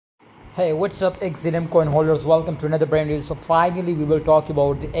Hey, what's up, XLM coin holders? Welcome to another brand new. So finally, we will talk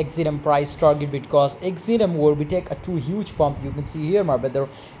about the XLM price target because XLM will be take a two huge pump. You can see here, my brother,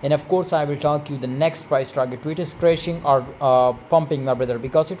 and of course, I will talk you the next price target. It is crashing or pumping, my brother,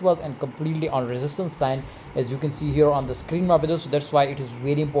 because it was and completely on resistance line, as you can see here on the screen, my brother. So that's why it is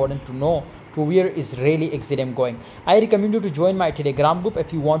very important to know to where is really XLM going. I recommend you to join my Telegram group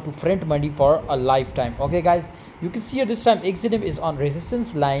if you want to print money for a lifetime. Okay, guys. You can see here this time XLM is on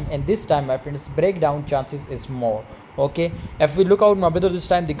resistance line, and this time, my friends, breakdown chances is more. Okay, if we look out, my brother, this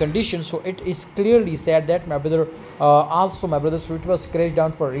time the condition, so it is clearly said that, my brother, also, my brother, so it was crashed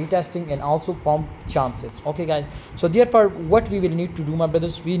down for retesting and also pump chances. Okay, guys, so therefore what we will need to do, my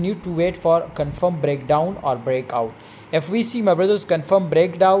brothers, we need to wait for confirm breakdown or breakout. If we see, my brothers, confirm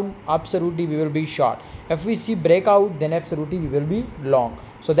breakdown, absolutely we will be short. If we see breakout, then absolutely we will be long.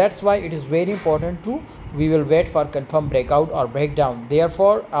 So that's why it is very important to we will wait for confirm breakout or breakdown.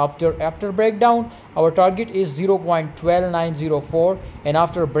 Therefore, after breakdown, our target is 0.12904, and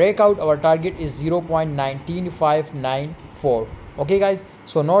after breakout, our target is 0.19594. Okay, guys,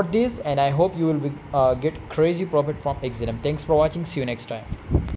 so note this, and I hope you will be, get crazy profit from XLM. Thanks for watching. See you next time.